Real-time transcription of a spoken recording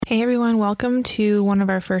Hey everyone, welcome to one of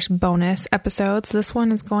our first bonus episodes. This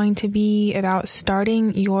one is going to be about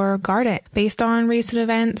starting your garden. Based on recent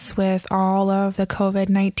events with all of the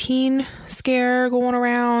COVID-19 scare going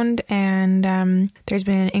around, and there's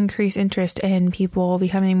been an increased interest in people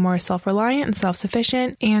becoming more self-reliant and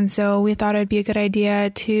self-sufficient. And so we thought it'd be a good idea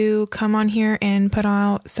to come on here and put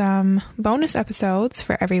out some bonus episodes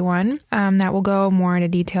for everyone that will go more into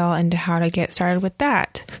detail into how to get started with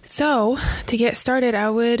that. So to get started, I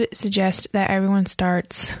would suggest that everyone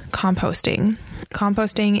starts composting.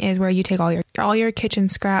 Composting is where you take all your kitchen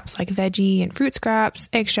scraps like veggie and fruit scraps,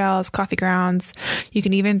 eggshells, coffee grounds. You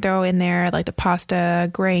can even throw in there like the pasta,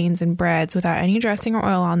 grains, and breads without any dressing or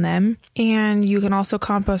oil on them. And you can also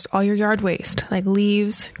compost all your yard waste like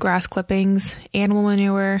leaves, grass clippings, animal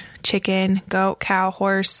manure, chicken, goat, cow,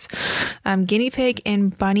 horse. Guinea pig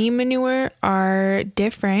and bunny manure are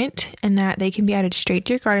different in that they can be added straight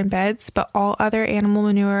to your garden beds, but all other animal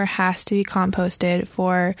manure has to be composted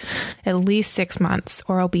for at least 6 months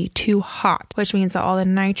or it'll be too hot, which means that all the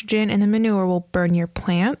nitrogen in the manure will burn your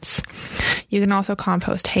plants. You can also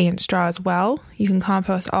compost hay and straw as well. You can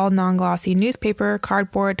compost all non-glossy newspaper,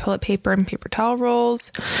 cardboard, toilet paper, and paper towel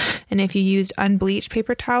rolls. And if you used unbleached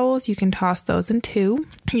paper towels, you can toss those in too.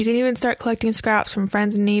 You can even start collecting scraps from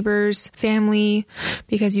friends and neighbors, family,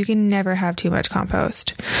 because you can never have too much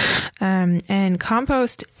compost. And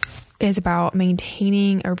compost is about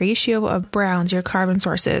maintaining a ratio of browns, your carbon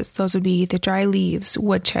sources. Those would be the dry leaves,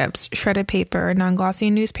 wood chips, shredded paper, non-glossy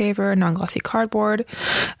newspaper, non-glossy cardboard,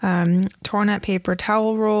 torn up paper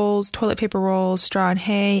towel rolls, toilet paper rolls, straw and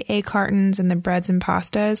hay, egg cartons, and the breads and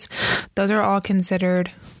pastas. Those are all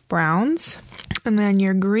considered browns. And then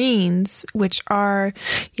your greens, which are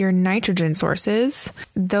your nitrogen sources,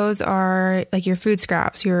 those are like your food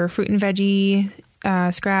scraps, your fruit and veggie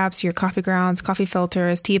scraps, your coffee grounds, coffee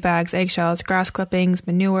filters, tea bags, eggshells, grass clippings,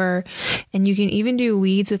 manure, and you can even do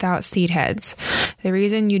weeds without seed heads. The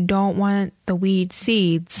reason you don't want the weed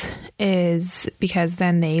seeds is because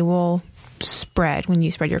then they will spread when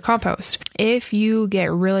you spread your compost. If you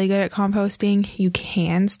get really good at composting, you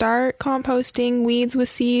can start composting weeds with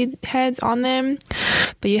seed heads on them,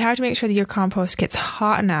 but you have to make sure that your compost gets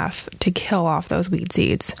hot enough to kill off those weed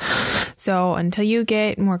seeds. So until you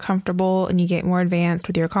get more comfortable and you get more advanced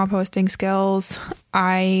with your composting skills,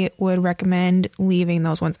 I would recommend leaving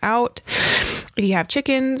those ones out. If you have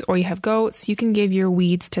chickens or you have goats, you can give your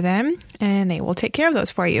weeds to them and they will take care of those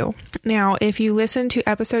for you. Now, if you listen to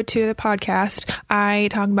episode 2 of the podcast, I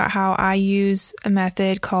talk about how I use a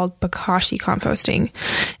method called Bokashi composting.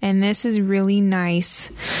 And this is really nice,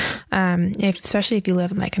 especially if you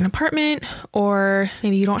live in like an apartment or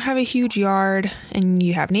maybe you don't have a huge yard and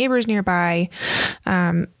you have neighbors nearby.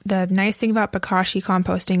 The nice thing about Bokashi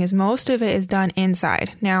composting is most of it is done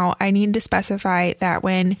inside. Now, I need to specify that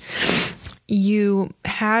when you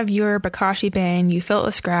have your Bokashi bin, you fill it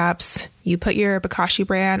with scraps, you put your Bokashi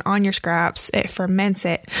brand on your scraps, it ferments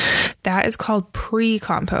it. That is called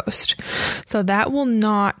pre-compost. So that will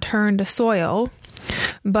not turn to soil,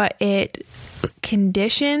 but it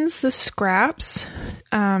conditions the scraps.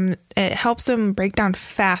 It helps them break down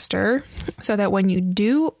faster so that when you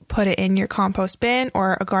do put it in your compost bin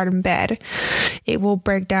or a garden bed, it will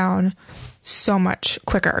break down so much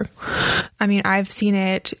quicker. I mean, I've seen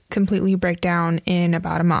it completely break down in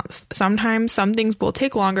about a month. Sometimes some things will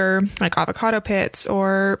take longer, like avocado pits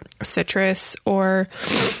or citrus or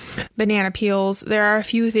banana peels. There are a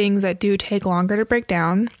few things that do take longer to break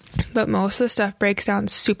down, but most of the stuff breaks down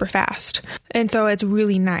super fast. And so it's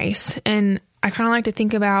really nice. And I kind of like to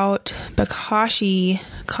think about Bokashi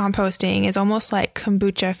composting as almost like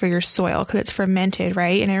kombucha for your soil because it's fermented,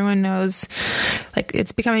 right? And everyone knows, like,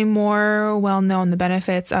 it's becoming more well known the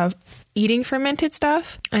benefits of eating fermented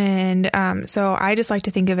stuff. And so I just like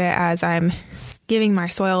to think of it as I'm giving my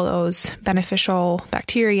soil those beneficial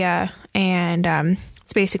bacteria, and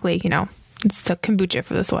it's basically, it's the kombucha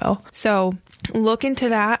for the soil. So look into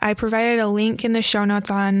that. I provided a link in the show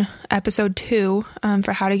notes on episode 2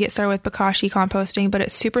 for how to get started with Bokashi composting, but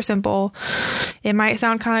it's super simple. It might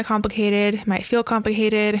sound kind of complicated, it might feel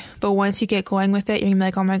complicated, but once you get going with it, you're gonna be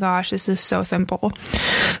like, oh my gosh, this is so simple.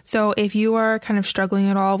 So if you are kind of struggling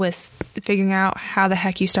at all with figuring out how the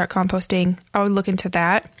heck you start composting, I would look into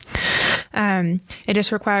that. It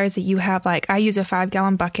just requires that you have, like, I use a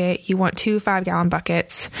 5-gallon bucket. You want 2 5-gallon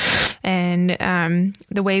buckets. And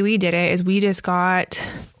the way we did it is we just got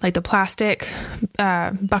like the plastic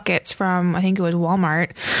buckets from, I think it was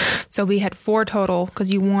Walmart. So we had 4 total because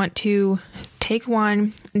you want to take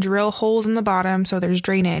one, drill holes in the bottom so there's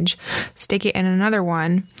drainage, stick it in another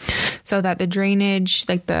one so that the drainage,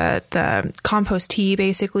 like the compost tea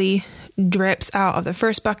basically drips out of the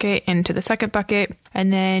first bucket into the second bucket,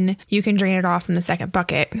 and then you can drain it off in the second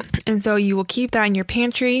bucket. And so you will keep that in your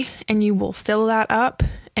pantry and you will fill that up,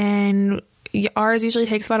 and ours usually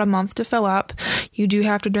takes about a month to fill up. You do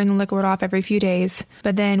have to drain the liquid off every few days.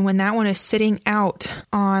 But then when that one is sitting out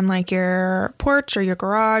on like your porch or your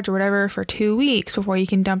garage or whatever for 2 weeks before you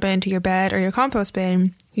can dump it into your bed or your compost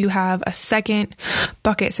bin, you have a second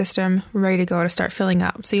bucket system ready to go to start filling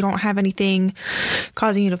up. So you don't have anything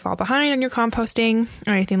causing you to fall behind on your composting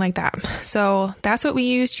or anything like that. So that's what we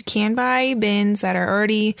used. You can buy bins that are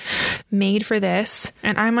already made for this.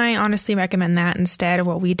 And I might honestly recommend that instead of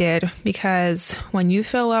what we did, because when you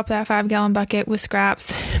fill up that 5-gallon bucket with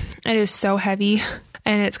scraps, it is so heavy.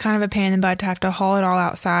 And it's kind of a pain in the butt to have to haul it all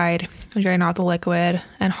outside, drain out the liquid,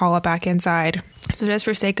 and haul it back inside. So just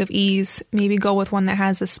for sake of ease, maybe go with one that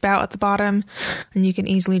has the spout at the bottom and you can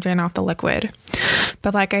easily drain off the liquid.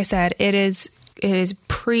 But like I said, it is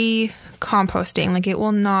pre-composting. Like, it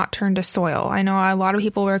will not turn to soil. I know a lot of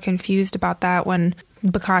people were confused about that when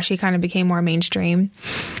Bokashi kind of became more mainstream.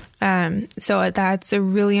 So that's a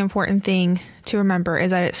really important thing to remember, is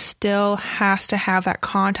that it still has to have that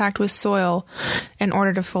contact with soil in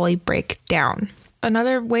order to fully break down.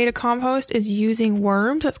 Another way to compost is using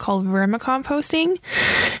worms. That's called vermicomposting.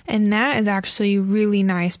 And that is actually really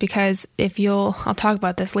nice because I'll talk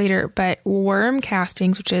about this later, but worm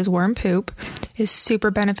castings, which is worm poop, is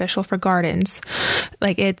super beneficial for gardens.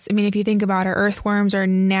 If you think about it, earthworms are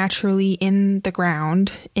naturally in the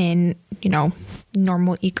ground in,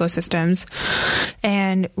 normal ecosystems.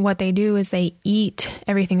 And what they do is they eat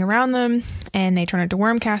everything around them and they turn it to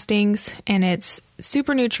worm castings, and it's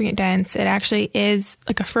super nutrient dense. It actually is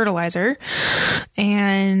like a fertilizer.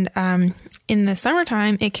 And in the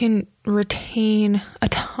summertime, it can retain a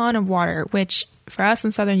ton of water, which for us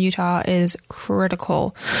in southern Utah is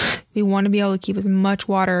critical. We want to be able to keep as much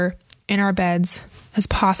water in our beds as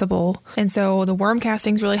possible. And so the worm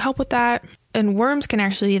castings really help with that. And worms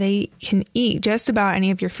they can eat just about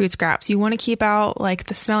any of your food scraps. You want to keep out like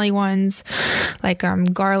the smelly ones, like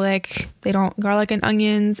garlic. Garlic and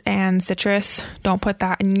onions and citrus. Don't put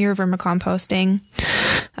that in your vermicomposting.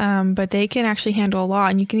 But they can actually handle a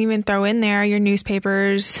lot. And you can even throw in there your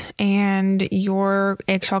newspapers and your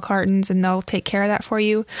eggshell cartons, and they'll take care of that for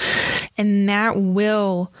you. And that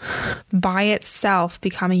will by itself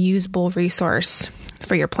become a usable resource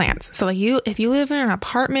for your plants. So if you live in an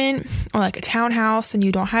apartment or like a townhouse and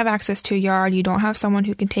you don't have access to a yard, you don't have someone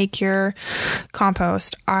who can take your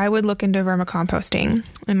compost, I would look into vermicomposting.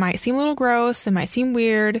 It might seem a little gross, it might seem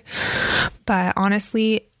weird, but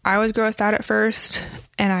honestly, I was grossed out at first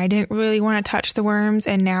and I didn't really want to touch the worms,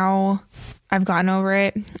 and now I've gotten over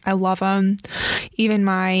it. I love them. Even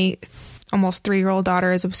my almost 3-year-old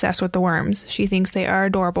daughter is obsessed with the worms. She thinks they are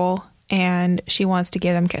adorable and she wants to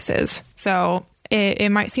give them kisses. So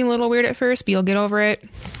it might seem a little weird at first, but you'll get over it.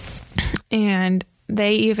 And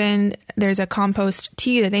there's a compost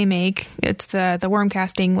tea that they make. It's the worm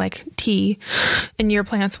casting tea, and your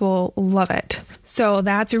plants will love it. So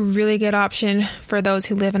that's a really good option for those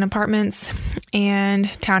who live in apartments and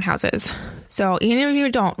townhouses. So even if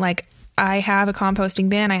you don't, I have a composting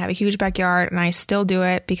bin, I have a huge backyard, and I still do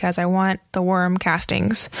it because I want the worm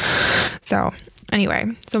castings. So anyway,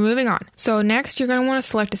 so moving on. So next, you're going to want to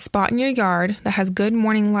select a spot in your yard that has good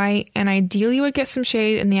morning light, and ideally you would get some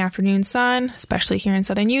shade in the afternoon sun, especially here in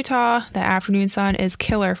southern Utah. The afternoon sun is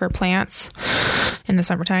killer for plants in the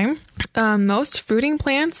summertime. Most fruiting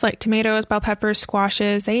plants like tomatoes, bell peppers,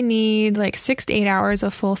 squashes, they need 6 to 8 hours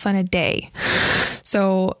of full sun a day.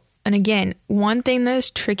 So, and again, one thing that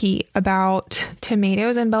is tricky about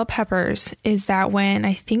tomatoes and bell peppers is that when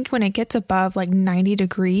it gets above 90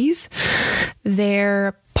 degrees,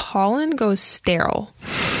 their pollen goes sterile.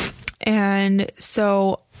 And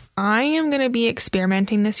so I am going to be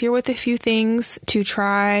experimenting this year with a few things to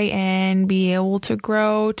try and be able to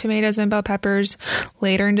grow tomatoes and bell peppers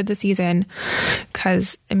later into the season.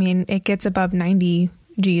 Because, it gets above 90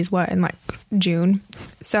 in June.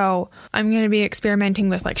 So I'm going to be experimenting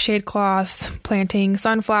with shade cloth, planting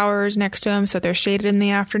sunflowers next to them so they're shaded in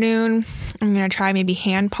the afternoon. I'm going to try maybe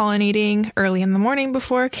hand pollinating early in the morning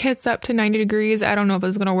before it gets up to 90 degrees. I don't know if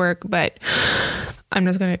it's going to work, but I'm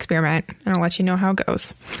just going to experiment and I'll let you know how it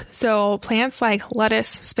goes. So plants like lettuce,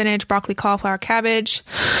 spinach, broccoli, cauliflower, cabbage,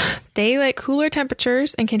 they like cooler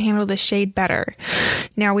temperatures and can handle the shade better.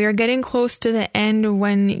 Now we are getting close to the end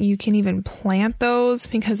when you can even plant those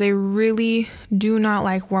because they really do not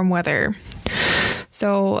like warm weather.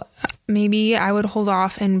 So maybe I would hold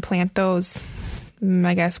off and plant those,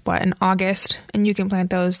 I guess, in August, and you can plant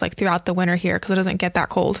those like throughout the winter here because it doesn't get that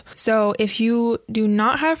cold. So if you do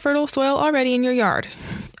not have fertile soil already in your yard,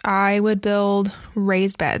 I would build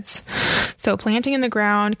raised beds. So planting in the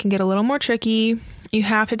ground can get a little more tricky. You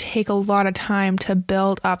have to take a lot of time to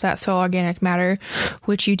build up that soil organic matter,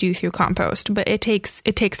 which you do through compost, but it takes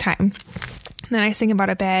time. The nice thing about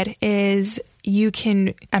a bed is you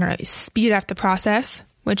can, speed up the process,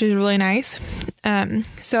 which is really nice.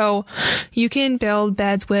 So you can build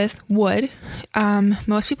beds with wood.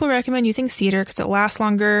 Most people recommend using cedar because it lasts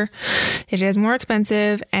longer. It is more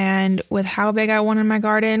expensive. And with how big I want in my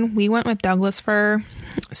garden, we went with Douglas fir.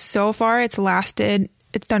 So far, it's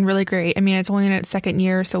done really great. I mean, it's only in its second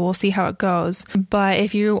year, so we'll see how it goes. But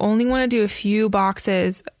if you only want to do a few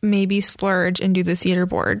boxes, maybe splurge and do the cedar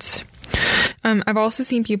boards. I've also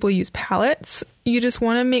seen people use pallets. You just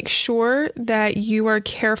want to make sure that you are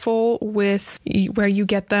careful with where you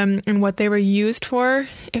get them and what they were used for.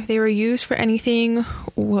 If they were used for anything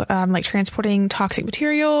like transporting toxic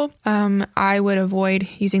material, I would avoid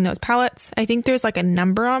using those pallets. I think there's like a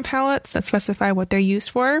number on pallets that specify what they're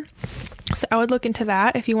used for. So I would look into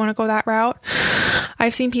that if you want to go that route.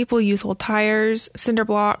 I've seen people use old tires, cinder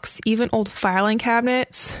blocks, even old filing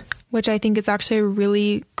cabinets, which I think is actually a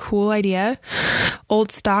really cool idea.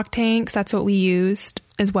 Old stock tanks, that's what we used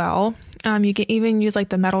as well. You can even use like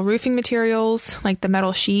the metal roofing materials, like the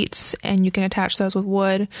metal sheets, and you can attach those with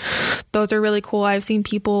wood. Those are really cool. I've seen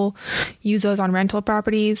people use those on rental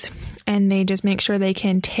properties, and they just make sure they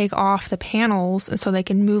can take off the panels so they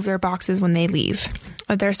can move their boxes when they leave.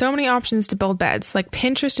 There are so many options to build beds. Like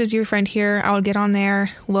Pinterest is your friend here. I would get on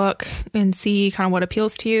there, look, and see kind of what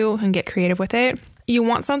appeals to you and get creative with it. You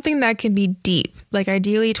want something that can be deep, like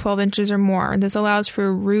ideally 12 inches or more. This allows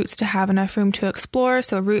for roots to have enough room to explore.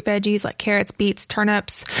 So root veggies like carrots, beets,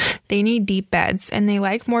 turnips, they need deep beds and they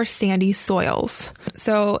like more sandy soils.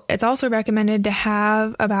 So it's also recommended to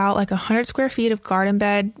have about like 100 square feet of garden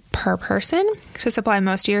bed per person to supply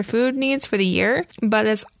most of your food needs for the year. But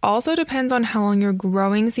this also depends on how long your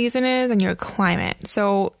growing season is and your climate.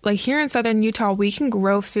 So like here in southern Utah, we can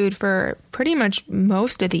grow food for pretty much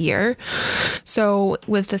most of the year. So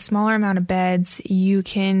with the smaller amount of beds, you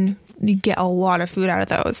can get a lot of food out of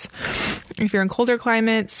those. If you're in colder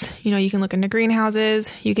climates, you can look into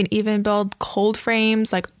greenhouses. You can even build cold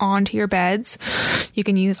frames like onto your beds. You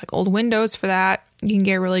can use like old windows for that. You can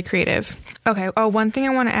get really creative. Okay. Oh, one thing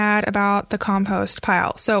I want to add about the compost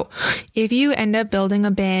pile. So if you end up building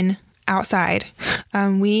a bin outside,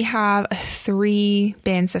 we have a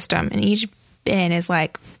 3-bin system, and each bin is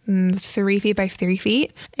like 3 feet by 3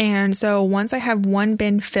 feet. And so once I have one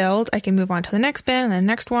bin filled, I can move on to the next bin and the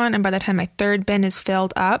next one. And by the time my third bin is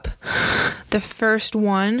filled up, the first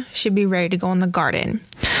one should be ready to go in the garden.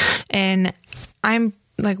 And I'm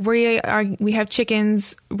like, we have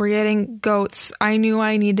chickens, we're getting goats. I knew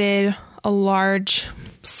I needed a large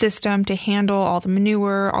system to handle all the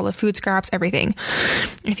manure, all the food scraps, everything.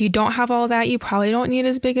 If you don't have all that, you probably don't need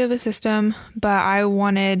as big of a system, but I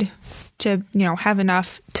wanted to, have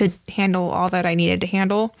enough to handle all that I needed to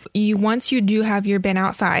handle. Once you do have your bin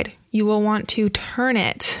outside, you will want to turn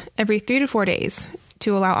it every 3 to 4 days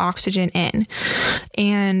to allow oxygen in.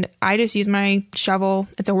 And I just use my shovel.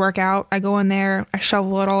 It's a workout. I go in there, I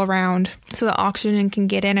shovel it all around so the oxygen can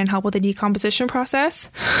get in and help with the decomposition process.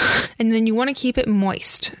 And then you want to keep it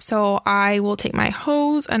moist. So I will take my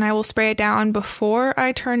hose and I will spray it down before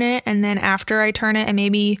I turn it. And then after I turn it, and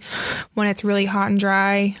maybe when it's really hot and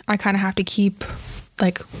dry, I kind of have to keep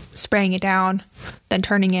like spraying it down, then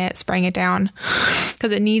turning it, spraying it down,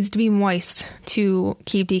 because it needs to be moist to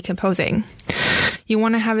keep decomposing. You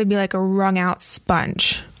want to have it be like a wrung out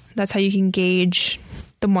sponge. That's how you can gauge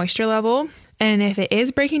the moisture level. And if it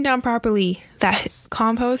is breaking down properly, that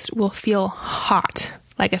compost will feel hot.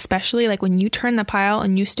 Like especially like when you turn the pile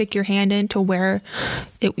and you stick your hand into where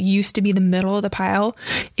it used to be the middle of the pile,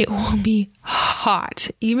 it will be hot.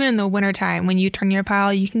 Even in the wintertime, when you turn your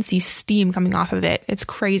pile, you can see steam coming off of it. It's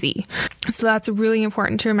crazy. So that's really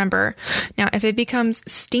important to remember. Now, if it becomes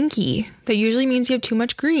stinky, that usually means you have too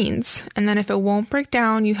much greens. And then if it won't break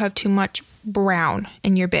down, you have too much brown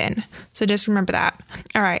in your bin. So just remember that.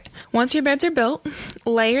 All right. Once your beds are built,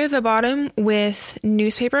 layer the bottom with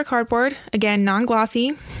newspaper cardboard, again,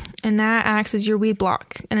 non-glossy, and that acts as your weed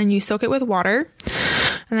block. And then you soak it with water.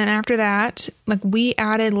 And then after that, like we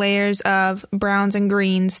added layers of browns and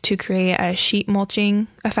greens to create a sheet mulching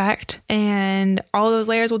effect. And all those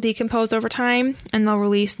layers will decompose over time and they'll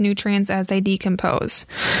release nutrients as they decompose.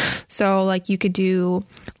 So like you could do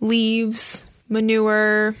leaves,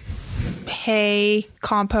 manure, hay,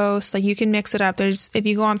 compost, like you can mix it up. If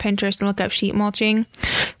you go on Pinterest and look up sheet mulching,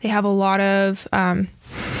 they have a lot of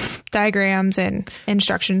diagrams and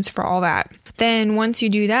instructions for all that. Then once you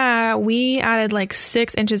do that, we added like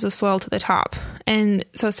 6 inches of soil to the top. And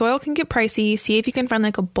so soil can get pricey. See if you can find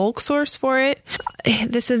like a bulk source for it.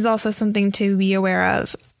 This is also something to be aware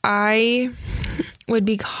of. I would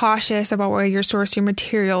be cautious about where you source your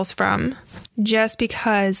materials from, just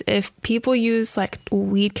because if people use like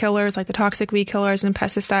weed killers, like the toxic weed killers and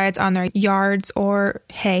pesticides on their yards or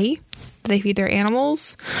hay that they feed their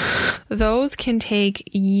animals, those can take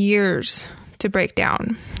years to break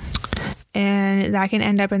down. And that can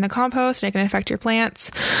end up in the compost and it can affect your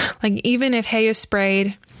plants. Like even if hay is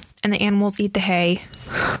sprayed and the animals eat the hay,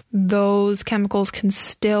 those chemicals can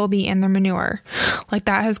still be in their manure. Like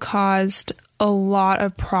that has caused a lot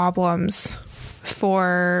of problems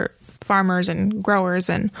for farmers and growers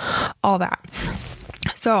and all that.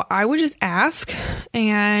 So I would just ask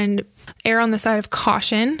and err on the side of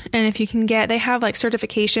caution. And if you can they have like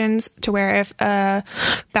certifications to where if a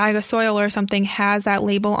bag of soil or something has that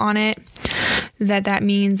label on it, that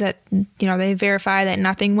means that, they verify that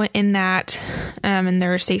nothing went in that, and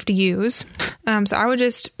they're safe to use. So I would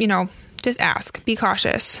just ask, be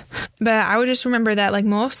cautious. But I would just remember that like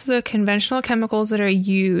most of the conventional chemicals that are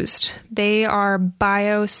used, they are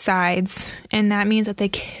biocides, and that means that they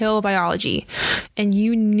kill biology, and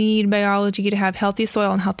you need biology to have healthy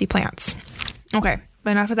soil and healthy plants. Okay,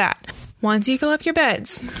 but enough of that. Once you fill up your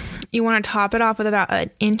beds, you want to top it off with about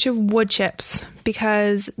 1 inch of wood chips,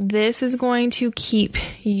 because this is going to keep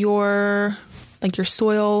your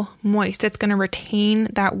soil moist. It's going to retain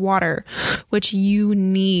that water, which you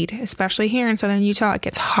need, especially here in southern Utah. It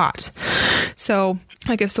gets hot. So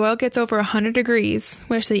like if soil gets over 100 degrees,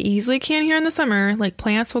 which they easily can here in the summer, like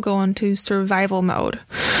plants will go into survival mode.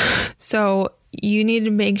 So you need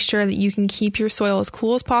to make sure that you can keep your soil as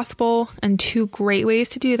cool as possible. And 2 great ways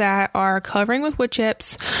to do that are covering with wood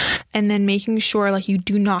chips and then making sure like you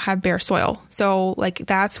do not have bare soil. So like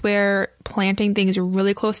that's where planting things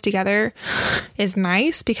really close together is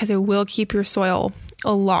nice, because it will keep your soil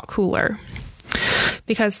a lot cooler.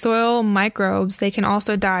 Because soil microbes, they can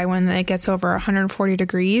also die when it gets over 140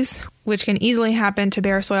 degrees, which can easily happen to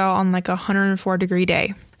bare soil on like a 104 degree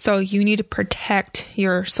day. So you need to protect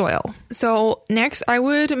your soil. So next, I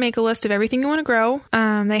would make a list of everything you want to grow.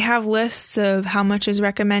 They have lists of how much is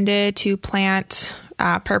recommended to plant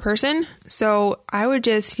per person. So I would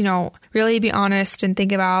just, really be honest and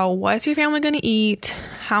think about what's your family going to eat?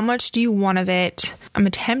 How much do you want of it? I'm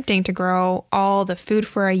attempting to grow all the food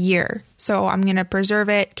for a year. So I'm going to preserve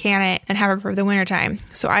it, can it, and have it for the wintertime.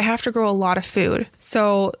 So I have to grow a lot of food.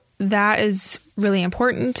 So that is really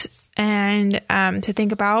important and to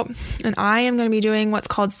think about. And I am going to be doing what's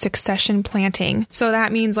called succession planting. So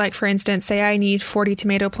that means, like, for instance, say I need 40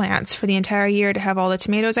 tomato plants for the entire year to have all the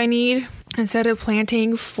tomatoes I need. Instead of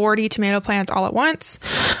planting 40 tomato plants all at once,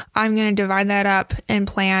 I'm going to divide that up and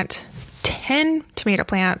plant 10 tomato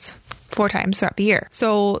plants 4 times throughout the year.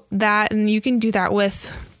 So that, and you can do that with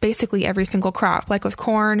basically every single crop. Like with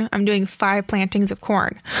corn, I'm doing 5 plantings of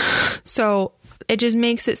corn. So it just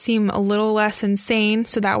makes it seem a little less insane.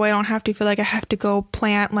 So that way I don't have to feel like I have to go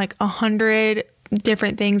plant like 100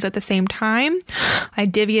 different things at the same time. I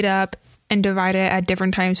divvy it up and divide it at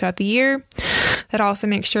different times throughout the year. That also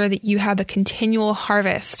makes sure that you have a continual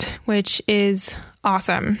harvest, which is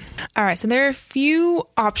awesome. All right, so there are a few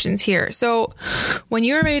options here. So when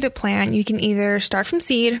you are ready to plant, you can either start from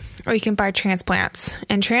seed or you can buy transplants.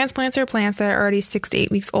 And transplants are plants that are already 6 to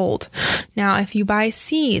 8 weeks old. Now, if you buy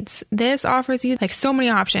seeds, this offers you like so many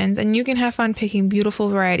options and you can have fun picking beautiful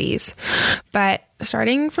varieties. But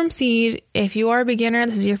starting from seed, if you are a beginner,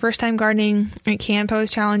 this is your first time gardening, it can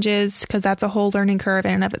pose challenges because that's a whole learning curve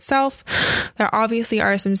in and of itself. There obviously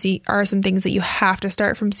are some things that you have to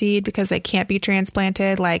start from seed because they can't be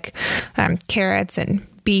transplanted, like carrots and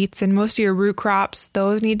beets, and most of your root crops,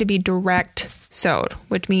 those need to be direct sowed,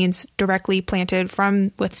 which means directly planted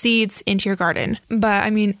with seeds into your garden. But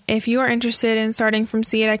I mean, if you are interested in starting from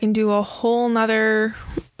seed, I can do a whole nother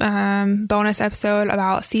bonus episode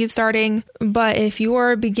about seed starting. But if you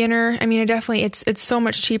are a beginner, I mean, it's so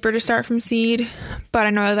much cheaper to start from seed, but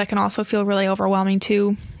I know that can also feel really overwhelming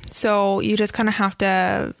too. So you just kind of have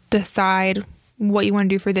to decide what you want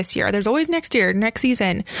to do for this year. There's always next year, next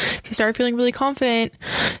season. If you start feeling really confident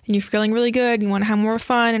and you're feeling really good, you want to have more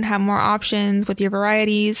fun and have more options with your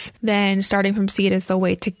varieties, then starting from seed is the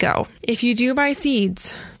way to go. If you do buy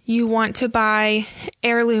seeds, you want to buy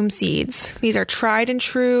heirloom seeds. These are tried and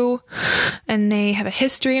true, and they have a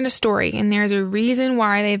history and a story, and there's a reason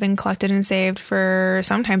why they've been collected and saved for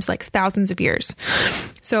sometimes like thousands of years.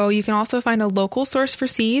 So you can also find a local source for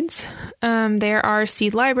seeds. There are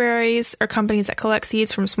seed libraries or companies that collect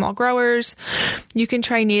seeds from small growers. You can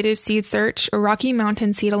try Native Seed Search or Rocky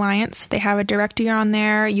Mountain Seed Alliance. They have a directory on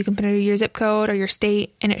there. You can put in your zip code or your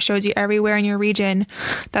state, and it shows you everywhere in your region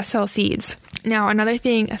that sells seeds. Now, another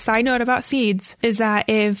thing, a side note about seeds, is that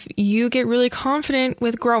if you get really confident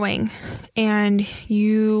with growing and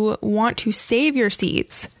you want to save your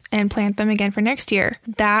seeds and plant them again for next year,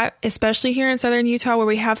 that, especially here in southern Utah where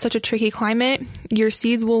we have such a tricky climate, your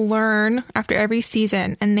seeds will learn after every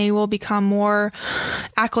season and they will become more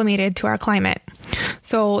acclimated to our climate.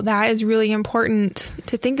 So that is really important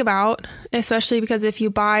to think about, especially because if you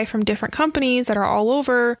buy from different companies that are all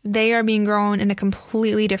over, they are being grown in a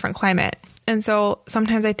completely different climate. And so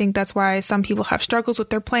sometimes I think that's why some people have struggles with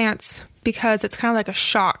their plants, because it's kind of like a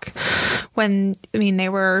shock when, they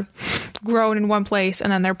were grown in one place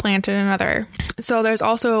and then they're planted in another. So there's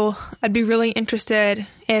also, I'd be really interested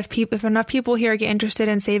if enough people here get interested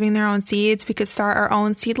in saving their own seeds, we could start our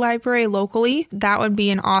own seed library locally. That would be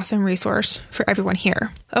an awesome resource for everyone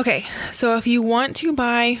here. Okay, so if you want to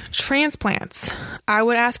buy transplants, I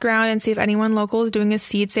would ask around and see if anyone local is doing a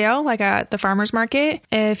seed sale, like at the farmer's market.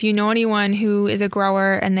 If you know anyone who is a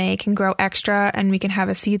grower and they can grow extra and we can have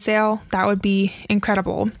a seed sale, that would be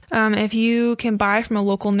incredible. If you can buy from a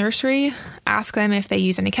local nursery, ask them if they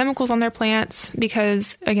use any chemicals on their plants,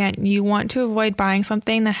 because again, you want to avoid buying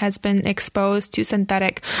something that has been exposed to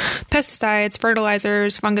synthetic pesticides,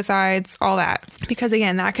 fertilizers, fungicides, all that, because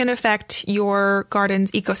again, that can affect your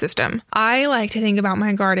garden's ecosystem. I like to think about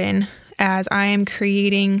my garden as I am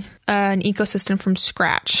creating an ecosystem from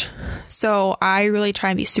scratch. So I really try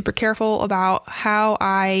and be super careful about how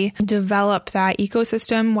I develop that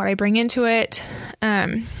ecosystem, what I bring into it.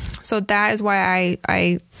 So that is why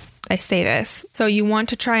I say this. So you want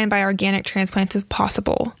to try and buy organic transplants if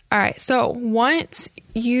possible. All right. So once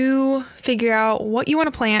you figure out what you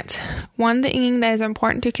want to plant, one thing that is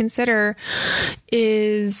important to consider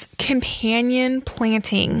is companion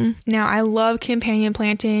planting. Now, I love companion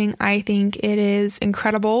planting. I think it is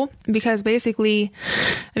incredible because basically,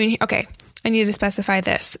 I need to specify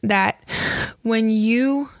this, that when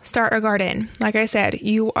you start a garden, like I said,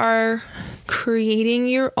 you are creating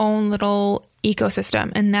your own little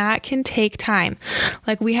ecosystem, and that can take time.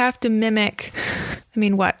 Like we have to mimic,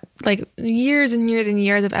 years and years and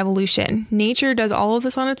years of evolution. Nature does all of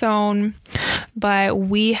this on its own, but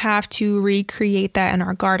we have to recreate that in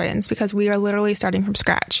our gardens because we are literally starting from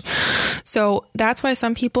scratch. So that's why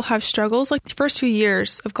some people have struggles like the first few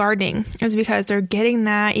years of gardening is because they're getting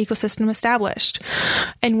that ecosystem established.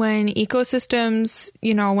 And when ecosystems,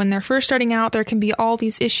 when they're first starting out, there can be all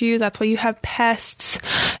these issues. That's why you have pests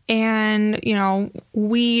and,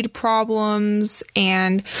 weed problems.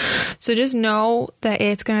 And so just know that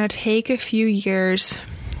it's going to take a few years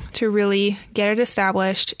to really get it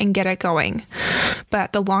established and get it going.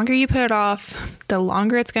 But the longer you put it off, the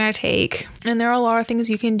longer it's going to take. And there are a lot of things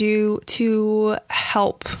you can do to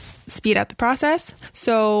help speed up the process.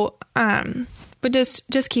 So, but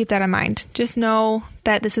just keep that in mind. Just know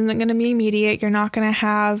that this isn't going to be immediate. You're not going to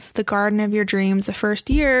have the garden of your dreams the first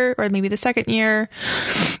year or maybe the second year,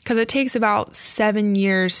 because it takes about 7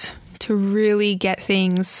 years to really get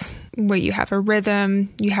things where you have a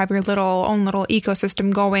rhythm, you have your own little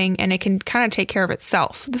ecosystem going, and it can kind of take care of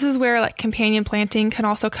itself. This is where companion planting can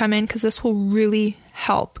also come in, because this will really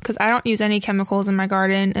help, because I don't use any chemicals in my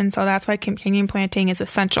garden, and so that's why companion planting is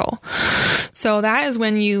essential. So that is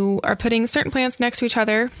when you are putting certain plants next to each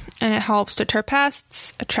other, and it helps deter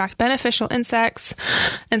pests, attract beneficial insects,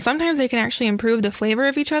 and sometimes they can actually improve the flavor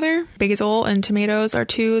of each other. Basil and tomatoes are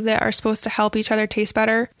two that are supposed to help each other taste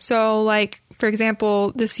better. So for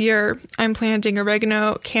example, this year I'm planting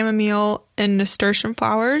oregano, chamomile, and nasturtium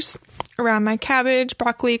flowers around my cabbage,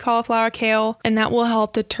 broccoli, cauliflower, kale, and that will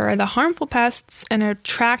help deter the harmful pests and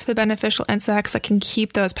attract the beneficial insects that can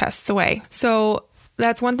keep those pests away. So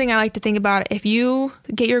that's one thing I like to think about. If you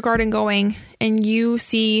get your garden going and you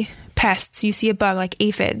see pests, you see a bug like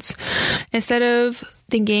aphids, instead of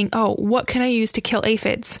thinking, what can I use to kill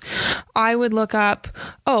aphids? I would look up,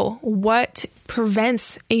 what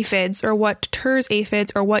prevents aphids, or what deters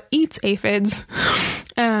aphids, or what eats aphids,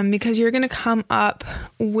 because you're going to come up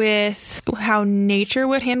with how nature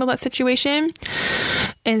would handle that situation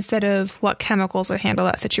instead of what chemicals would handle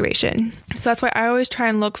that situation. So that's why I always try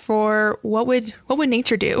and look for what would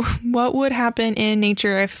nature do? What would happen in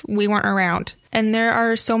nature if we weren't around? And there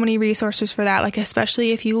are so many resources for that. Like,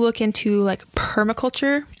 especially if you look into like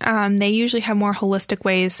permaculture, they usually have more holistic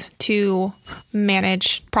ways to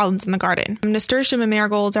manage problems in the garden. Nasturtium and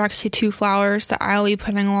marigolds are actually two flowers that I'll be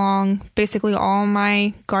putting along basically all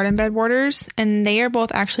my garden bed borders, and they are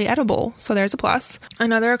both actually edible. So there's a plus.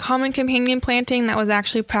 Another common companion planting that was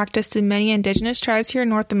actually practiced in many indigenous tribes here in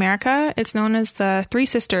North America, it's known as the Three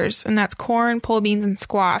Sisters, and that's corn, pole beans, and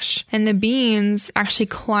squash. And the beans actually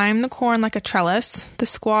climb the corn like a trellis. The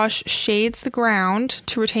squash shades the ground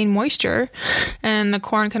to retain moisture, and the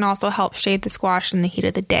corn can also help shade the squash in the heat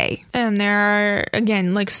of the day. And there are,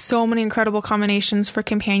 again, like so many incredible combinations for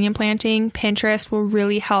companion planting. Pinterest will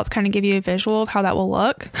really help kind of give you a visual of how that will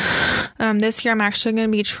look. This year I'm actually going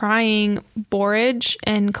to be trying borage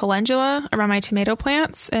and calendula around my tomato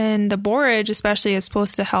plants, and the borage especially is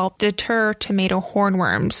supposed to help deter tomato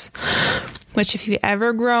hornworms, which if you've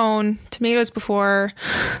ever grown tomatoes before,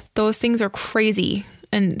 those things are crazy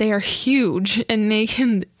and they are huge and they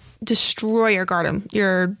can destroy your garden,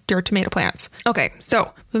 your tomato plants. Okay,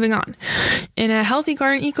 so moving on. In a healthy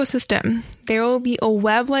garden ecosystem, there will be a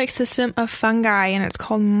web-like system of fungi, and it's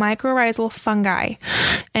called mycorrhizal fungi.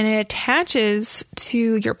 And it attaches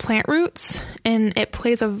to your plant roots, and it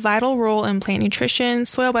plays a vital role in plant nutrition,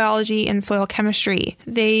 soil biology, and soil chemistry.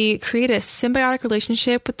 They create a symbiotic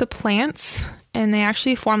relationship with the plants, and they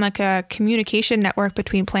actually form like a communication network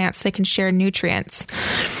between plants so they can share nutrients.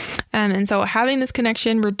 And so having this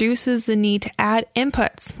connection reduces the need to add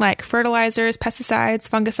inputs like fertilizers, pesticides,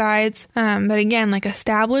 fungicides. But again, like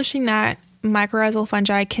establishing that mycorrhizal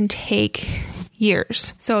fungi can take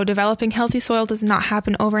years. So developing healthy soil does not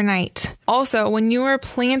happen overnight. Also, when you are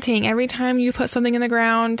planting, every time you put something in the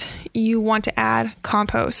ground, you want to add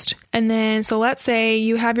compost. And then, so let's say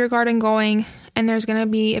you have your garden going, and there's going to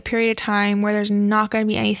be a period of time where there's not going to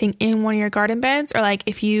be anything in one of your garden beds, or like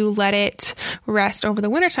if you let it rest over the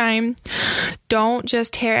wintertime, don't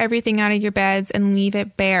just tear everything out of your beds and leave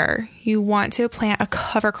it bare. You want to plant a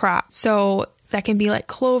cover crop. So that can be like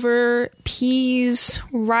clover, peas,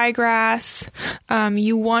 ryegrass.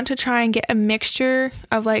 You want to try and get a mixture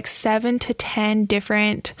of like 7 to 10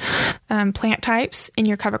 different plant types in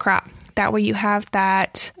your cover crop. That way you have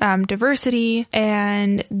that diversity,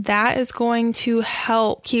 and that is going to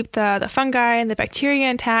help keep the fungi and the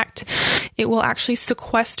bacteria intact. It will actually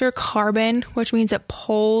sequester carbon, which means it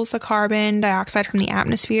pulls the carbon dioxide from the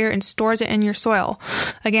atmosphere and stores it in your soil.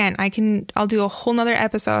 Again, I'll do a whole nother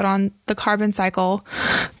episode on the carbon cycle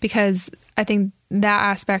because I think that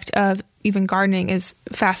aspect of even gardening is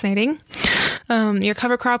fascinating. Your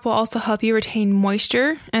cover crop will also help you retain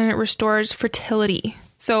moisture, and it restores fertility.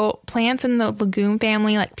 So plants in the legume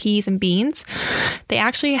family, like peas and beans, they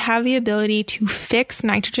actually have the ability to fix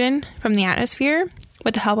nitrogen from the atmosphere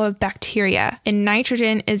with the help of bacteria. And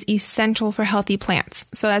nitrogen is essential for healthy plants.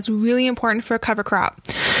 So that's really important for a cover crop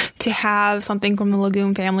to have something from the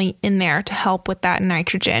legume family in there to help with that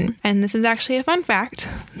nitrogen. And this is actually a fun fact.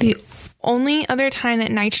 The only other time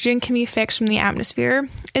that nitrogen can be fixed from the atmosphere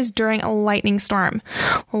is during a lightning storm.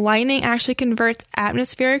 Lightning actually converts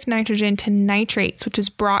atmospheric nitrogen to nitrates, which is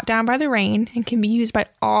brought down by the rain and can be used by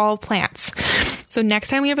all plants. So next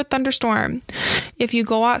time we have a thunderstorm, if you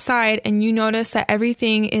go outside and you notice that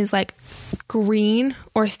everything is like green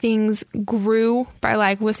or things grew by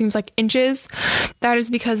like what seems like inches, that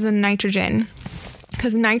is because of nitrogen.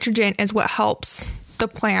 Because nitrogen is what helps the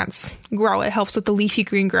plants grow. It helps with the leafy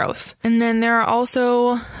green growth. And then there are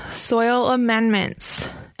also soil amendments.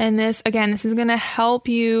 And this is going to help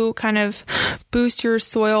you kind of boost your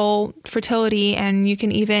soil fertility, and you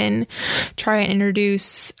can even try and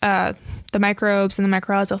introduce the microbes and the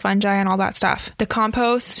mycorrhizal fungi and all that stuff. The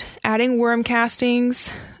compost, adding worm castings,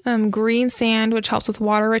 green sand, which helps with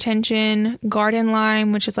water retention, garden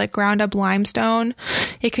lime, which is like ground up limestone.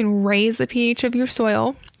 It can raise the pH of your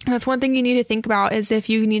soil. That's one thing you need to think about, is if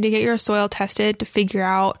you need to get your soil tested to figure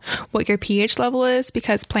out what your pH level is,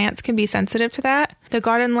 because plants can be sensitive to that. The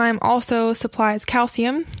garden lime also supplies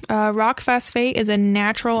calcium. Rock phosphate is a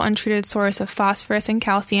natural untreated source of phosphorus and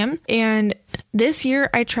calcium. And this year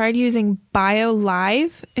I tried using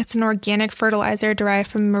BioLive. It's an organic fertilizer derived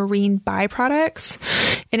from marine byproducts,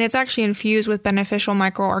 and it's actually infused with beneficial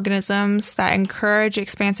microorganisms that encourage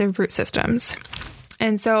expansive root systems.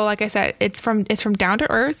 And so, like I said, it's from Down to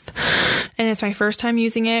Earth, and it's my first time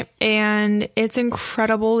using it, and it's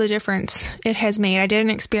incredible the difference it has made. I did an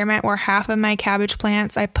experiment where half of my cabbage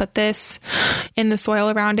plants, I put this in the soil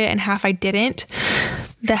around it, and half I didn't.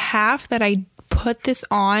 The half that I put this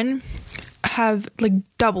on have like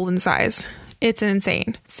doubled in size. It's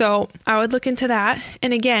insane. So I would look into that.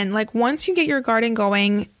 And again, like once you get your garden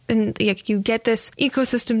going and you get this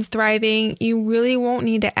ecosystem thriving, you really won't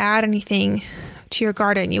need to add anything to your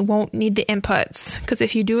garden. You won't need the inputs, because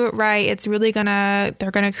if you do it right, it's really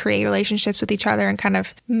they're gonna create relationships with each other and kind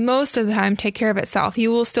of most of the time take care of itself.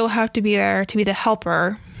 You will still have to be there to be the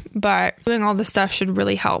helper, but doing all this stuff should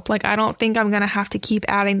really help. Like, I don't think I'm going to have to keep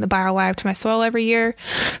adding the BioLive to my soil every year.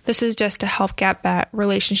 This is just to help get that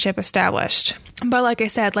relationship established. But like I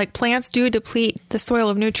said, like plants do deplete the soil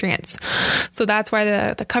of nutrients. So that's why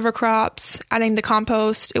the cover crops, adding the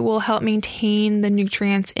compost, it will help maintain the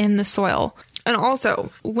nutrients in the soil. And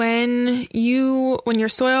also, when your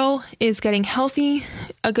soil is getting healthy,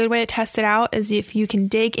 a good way to test it out is if you can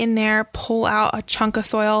dig in there, pull out a chunk of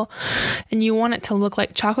soil, and you want it to look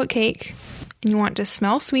like chocolate cake, and you want it to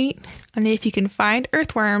smell sweet. And if you can find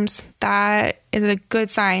earthworms, that is a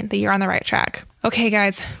good sign that you're on the right track. Okay,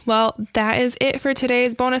 guys. Well, that is it for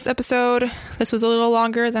today's bonus episode. This was a little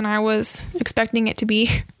longer than I was expecting it to be,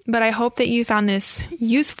 but I hope that you found this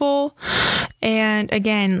useful. And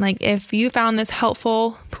again, like if you found this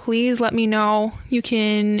helpful, please let me know. You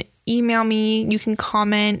can email me, you can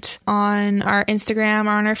comment on our Instagram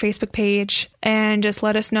or on our Facebook page, and just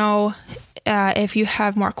let us know if you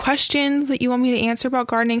have more questions that you want me to answer about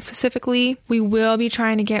gardening specifically. We will be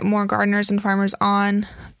trying to get more gardeners and farmers on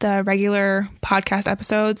the regular podcast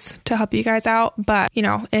episodes to help you guys out. But,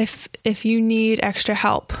 if you need extra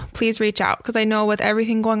help, please reach out, because I know with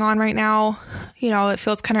everything going on right now, it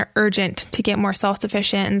feels kind of urgent to get more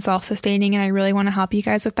self-sufficient and self-sustaining, and I really want to help you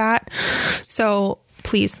guys with that. So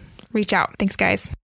please reach out. Thanks, guys.